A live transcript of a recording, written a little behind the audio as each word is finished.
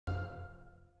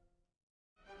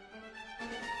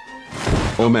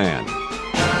Oh man.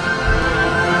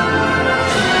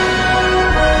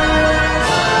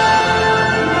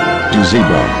 Do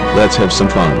zebra, let's have some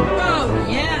fun. Oh,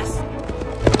 yes!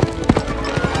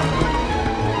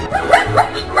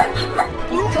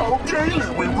 Look how gaily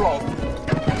we run!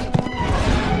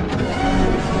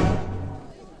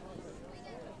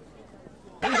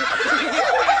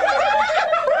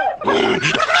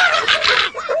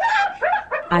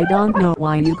 I don't know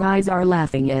why you guys are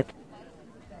laughing at.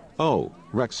 Oh,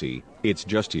 Rexy, it's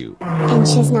just you. And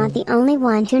she's not the only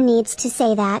one who needs to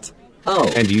say that. Oh.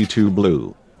 And you too,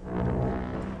 Blue.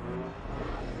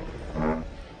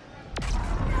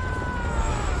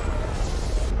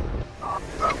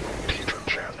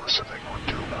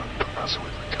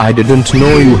 I didn't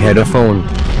know you had a phone.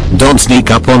 Don't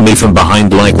sneak up on me from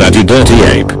behind like that, you dirty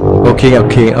ape.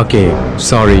 Okay.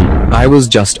 Sorry, I was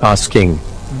just asking.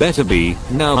 Better be.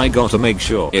 Now I gotta make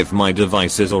sure if my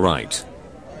device is alright.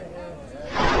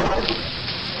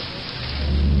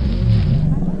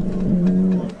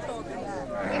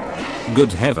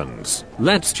 Good heavens,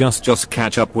 let's just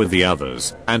catch up with the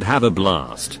others and have a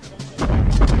blast.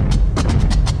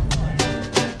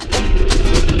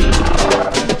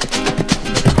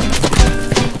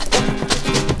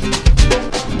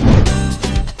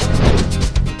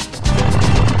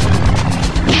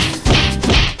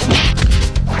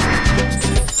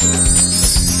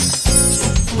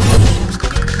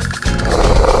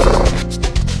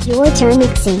 Your turn,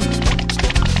 Mixie.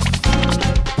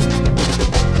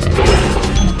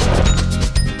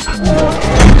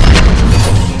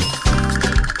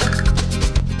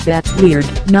 That's weird,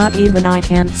 not even I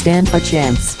can't stand a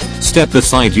chance. Step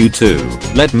aside you two,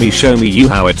 let me show you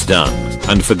how it's done,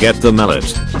 and forget the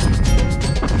mallet.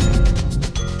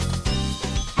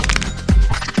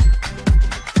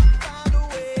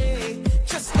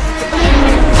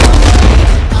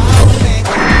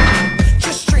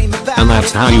 And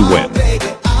that's how you win.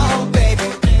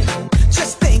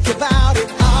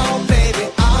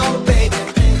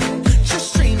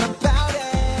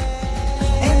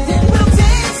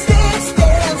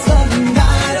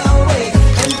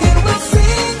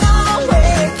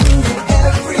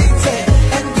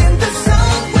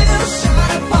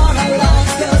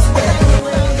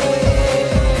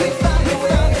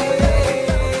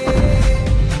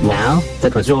 Wow,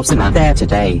 that was awesome out there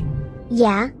today.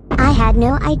 Yeah, I had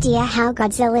no idea how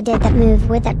Godzilla did that move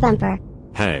with that bumper.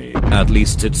 Hey, at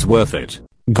least it's worth it.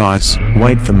 Guys,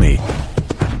 wait for me.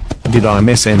 Did I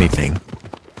miss anything?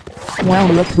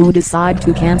 Well, look who decided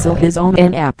to cancel his own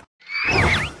app.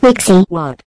 Mixie.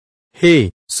 What?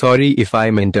 Hey, sorry if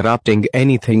I'm interrupting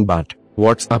anything, but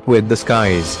what's up with the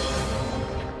skies?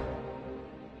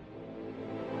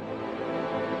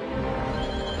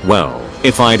 Well,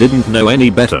 if I didn't know any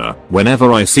better,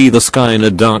 whenever I see the sky in a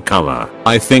dark color,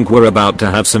 I think we're about to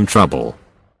have some trouble.